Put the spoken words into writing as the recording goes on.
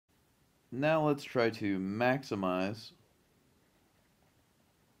Now let's try to maximize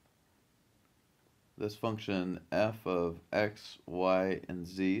this function f of x, y, and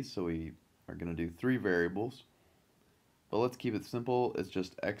z. So we are going to do three variables. But let's keep it simple. It's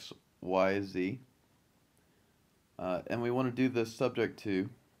just x, y, z. And we want to do this subject to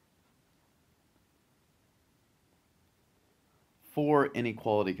 4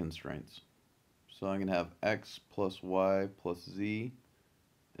 inequality constraints. So I'm going to have x plus y plus z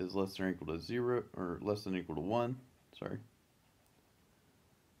is less than or equal to 0, or less than or equal to 1, sorry.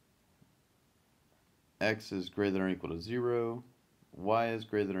 X is greater than or equal to 0, y is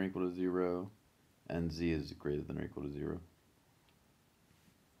greater than or equal to 0, and z is greater than or equal to 0.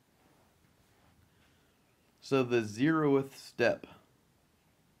 So the 0th step,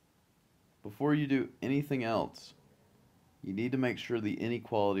 before you do anything else, you need to make sure the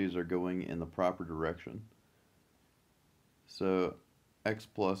inequalities are going in the proper direction. So x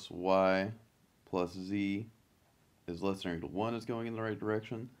plus y plus z is less than or equal to 1 is going in the right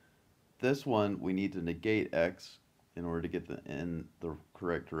direction. This one, we need to negate x in order to get in the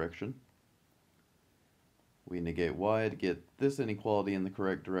correct direction. We negate y to get this inequality in the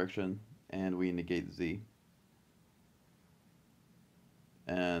correct direction, and we negate z.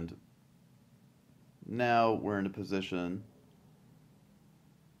 And now we're in a position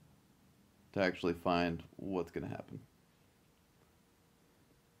to actually find what's going to happen.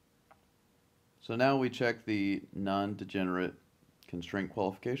 So now we check the non-degenerate constraint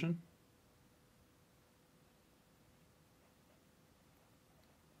qualification.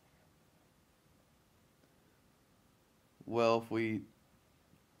 Well, if we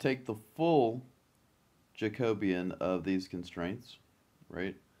take the full Jacobian of these constraints,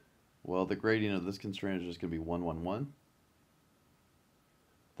 right? Well, the gradient of this constraint is just going to be 1, 1, 1.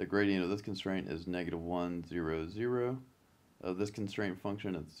 The gradient of this constraint is negative 1, 0, 0. Of this constraint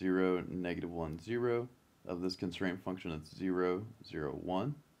function, it's 0, negative 1, 0. Of this constraint function, it's 0, 0,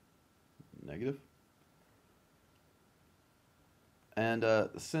 1. Negative. And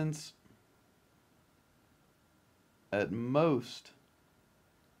since at most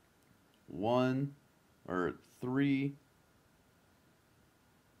 1 or 3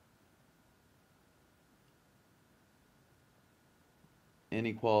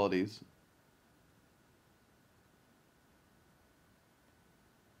 inequalities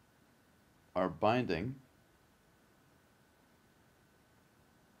are binding,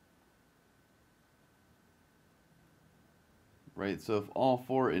 right? So if all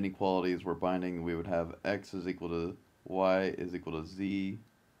 4 inequalities were binding, we would have x is equal to y is equal to z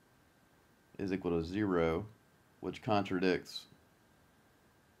is equal to 0, which contradicts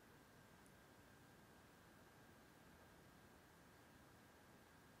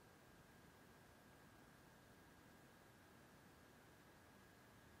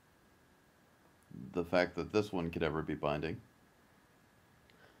the fact that this one could ever be binding.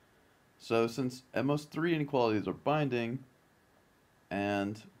 So since at most 3 inequalities are binding,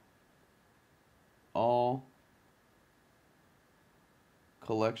 and all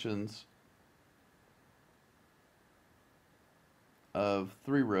collections of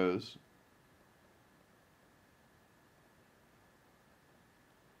 3 rows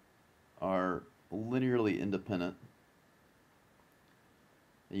are linearly independent,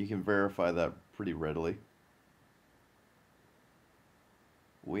 you can verify that pretty readily.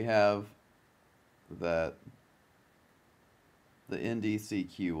 We have that the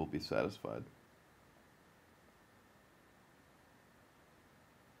NDCQ will be satisfied.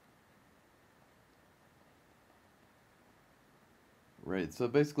 Right, so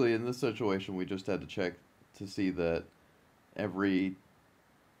basically in this situation we just had to check to see that every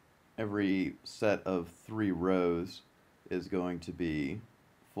set of 3 rows is going to be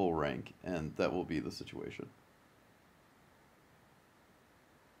full rank, and that will be the situation.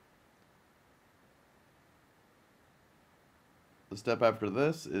 The step after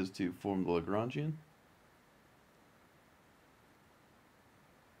this is to form the Lagrangian.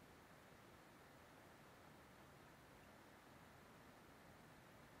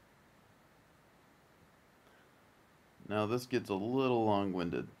 Now this gets a little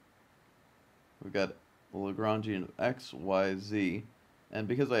long-winded. We've got the Lagrangian of x, y, z, and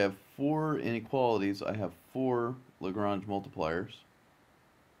because I have 4 inequalities, I have 4 Lagrange multipliers.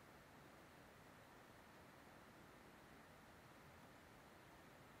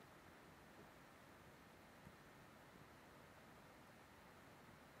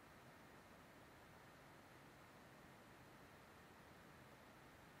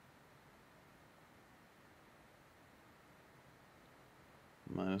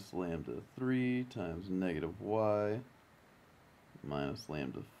 Minus lambda 3 times negative y minus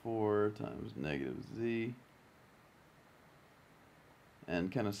lambda 4 times negative z.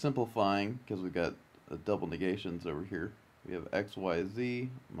 And kind of simplifying, because we've got double negations over here, we have x, y, z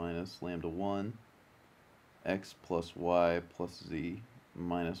minus lambda 1, x plus y plus z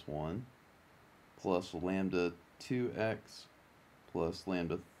minus 1, plus lambda 2x plus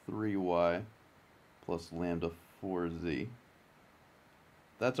lambda 3y plus lambda 4z.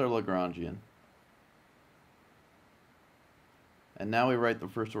 That's our Lagrangian. And now we write the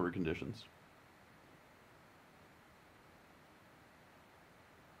first order conditions.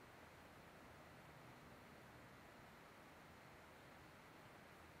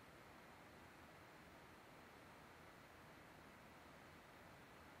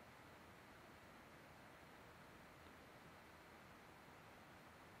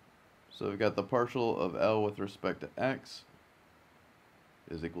 So we've got the partial of L with respect to x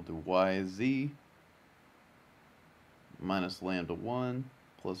is equal to yz minus lambda 1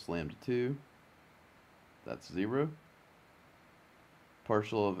 plus lambda 2. That's 0.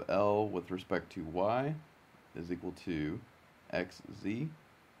 Partial of L with respect to y is equal to xz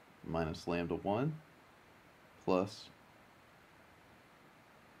minus lambda 1 plus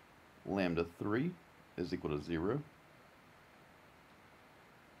lambda 3 is equal to 0.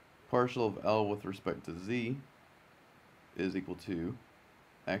 Partial of L with respect to z is equal to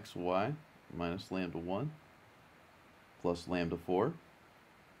xy minus lambda 1 plus lambda 4,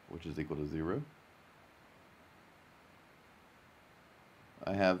 which is equal to 0.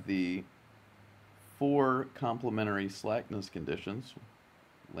 I have the 4 complementary slackness conditions.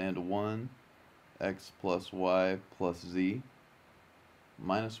 Lambda 1, x plus y plus z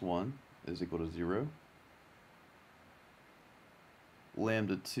minus 1 is equal to 0.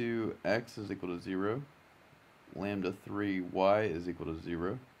 Lambda 2, x is equal to 0. Lambda 3, y is equal to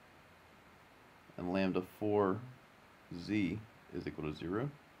 0. And lambda 4, z is equal to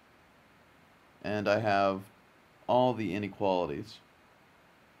 0. And I have all the inequalities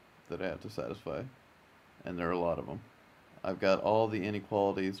that I have to satisfy, and there are a lot of them. I've got all the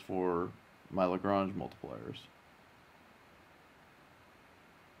inequalities for my Lagrange multipliers.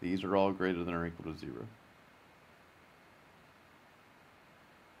 These are all greater than or equal to 0.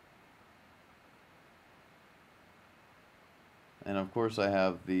 And of course I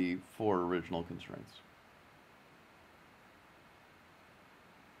have the 4 original constraints.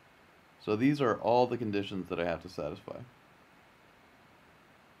 So these are all the conditions that I have to satisfy.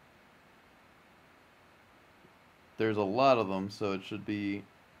 There's a lot of them, so it should be,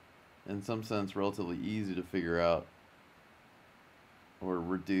 in some sense, relatively easy to figure out or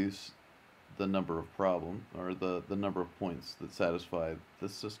reduce the number of problems, or the number of points that satisfy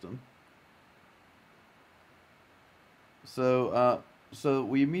this system. So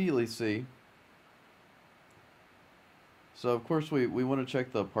we immediately see, so of course we want to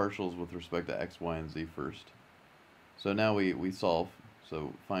check the partials with respect to x, y, and z first. So now we solve,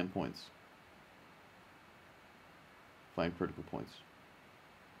 so find points. Find critical points.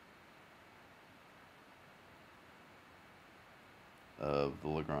 Of the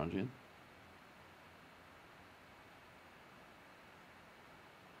Lagrangian.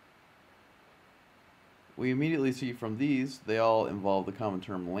 We immediately see from these, they all involve the common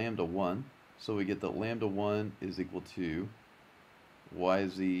term lambda 1. So we get that lambda 1 is equal to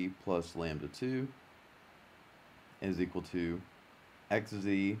yz plus lambda 2 is equal to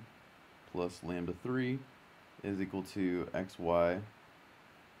xz plus lambda 3 is equal to xy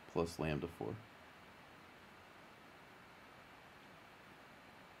plus lambda 4.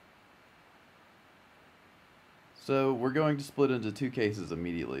 So we're going to split into two cases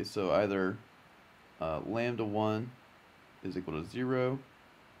immediately. So either lambda 1 is equal to 0,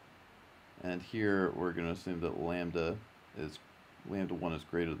 and here we're going to assume that lambda 1 is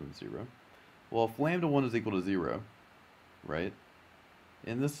greater than 0. Well, if lambda 1 is equal to 0, right,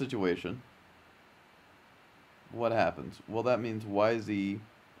 in this situation, what happens? Well, that means yz,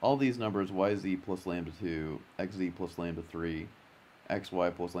 all these numbers, yz plus lambda 2, xz plus lambda 3,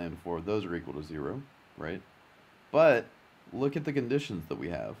 xy plus lambda 4, those are equal to 0, right? But look at the conditions that we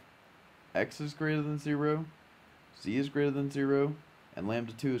have. X is greater than 0, z is greater than 0, and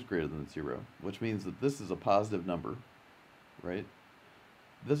lambda 2 is greater than 0, which means that this is a positive number, right?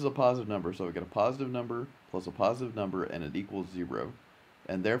 This is a positive number, so we get a positive number plus a positive number, and it equals 0.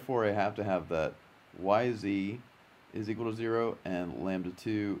 And therefore, I have to have that yz is equal to 0, and lambda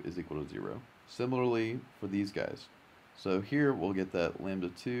 2 is equal to 0. Similarly for these guys. So here, we'll get that lambda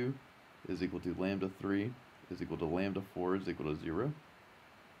 2 is equal to lambda 3 is equal to lambda 4 is equal to 0.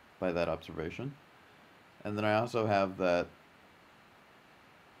 By that observation. And then I also have that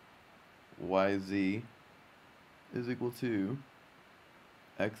yz is equal to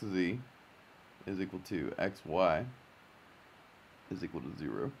xz is equal to xy is equal to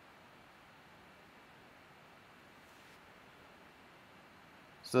 0.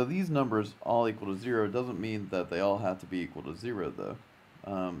 So these numbers all equal to 0 doesn't mean that they all have to be equal to 0, though.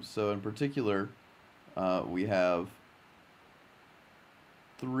 So in particular, we have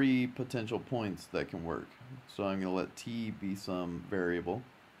 3 potential points that can work. So I'm going to let t be some variable.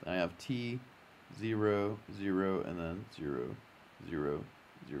 I have t, 0, 0, and then 0, 0,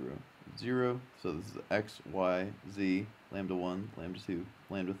 0, 0. So this is x, y, z, lambda 1, lambda 2,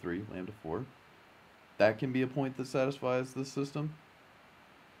 lambda 3, lambda 4. That can be a point that satisfies this system.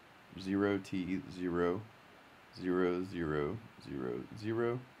 0, t, 0, 0, 0, 0,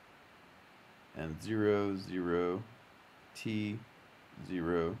 0, and 0, 0, t,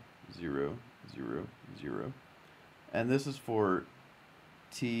 0, 0, 0, 0. And this is for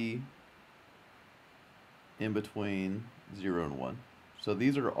t in between 0 and 1. So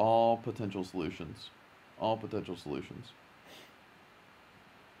these are all potential solutions. All potential solutions.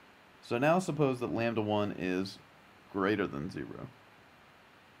 So now suppose that lambda 1 is greater than 0.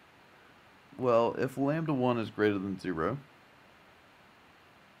 Well, if lambda 1 is greater than 0,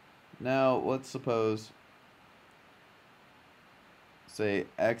 now let's suppose, say,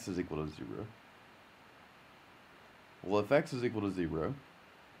 x is equal to 0. Well, if x is equal to 0,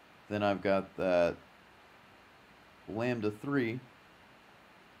 then I've got that lambda 3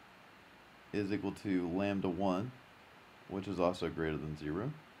 is equal to lambda 1, which is also greater than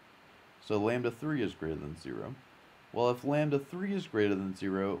 0. So lambda 3 is greater than 0. Well, if lambda 3 is greater than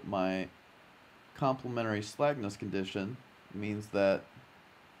 0, my complementary slackness condition means that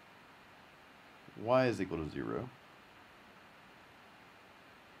y is equal to 0.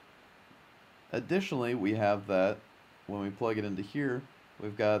 Additionally, we have that when we plug it into here,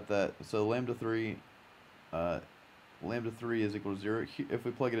 we've got that, so lambda 3 is equal to 0. If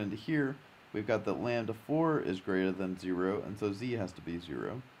we plug it into here, we've got that lambda 4 is greater than 0, and so z has to be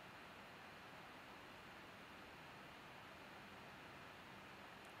 0.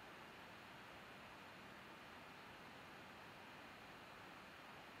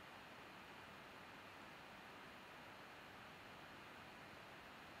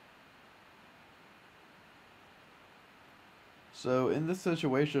 So in this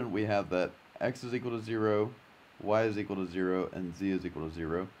situation, we have that x is equal to 0, y is equal to 0, and z is equal to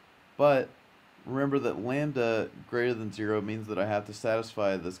 0. But remember that lambda greater than 0 means that I have to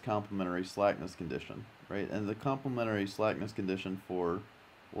satisfy this complementary slackness condition, right? And the complementary slackness condition for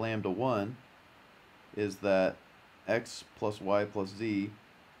lambda 1 is that x plus y plus z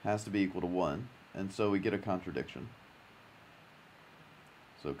has to be equal to 1. And so we get a contradiction.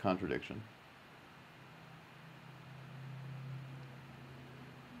 So contradiction.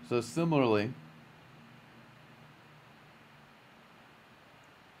 So similarly,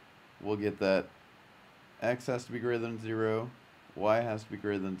 we'll get that x has to be greater than 0, y has to be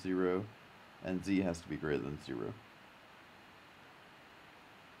greater than 0, and z has to be greater than 0.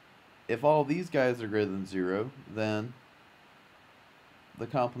 If all these guys are greater than 0, then the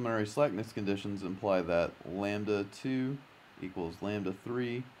complementary slackness conditions imply that lambda 2 equals lambda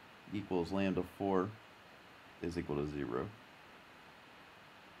 3 equals lambda 4 is equal to 0.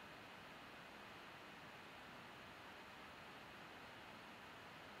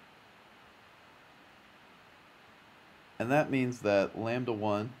 And that means that lambda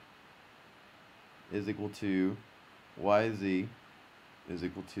 1 is equal to yz is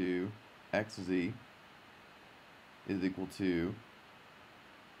equal to xz is equal to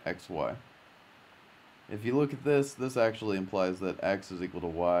xy. If you look at this, this actually implies that x is equal to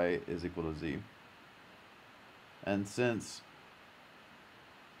y is equal to z. And since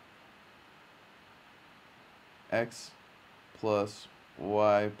x plus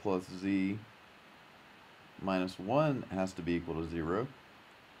y plus z minus 1 has to be equal to 0,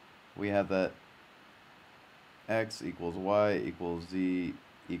 we have that x equals y equals z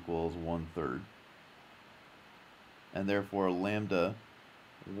equals 1/3. And therefore lambda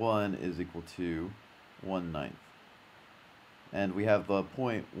 1 is equal to 1/9. And we have the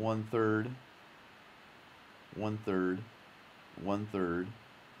point 1/3, 1/3, 1/3,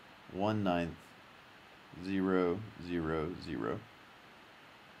 1/9, 0, 0, 0.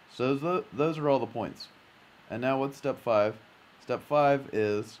 So those are all the points. And now what's step 5? Step 5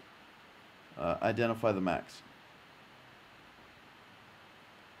 is identify the max.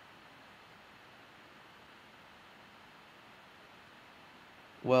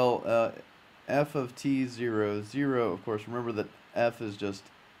 Well, f of t 0, 0, of course, remember that f is just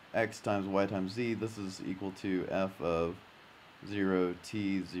x times y times z. This is equal to f of 0,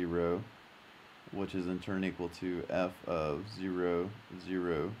 t 0, which is in turn equal to f of 0,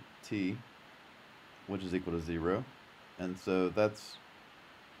 0, t, which is equal to 0. And so that's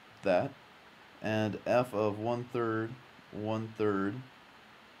that. And f of 1/3, 1/3,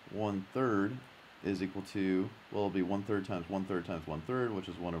 1/3 is equal to, well, it'll be 1/3 times 1/3 times 1/3, which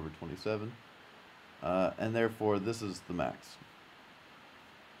is 1/27. And therefore, this is the max.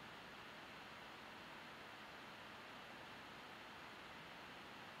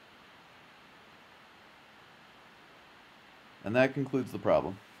 And that concludes the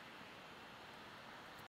problem.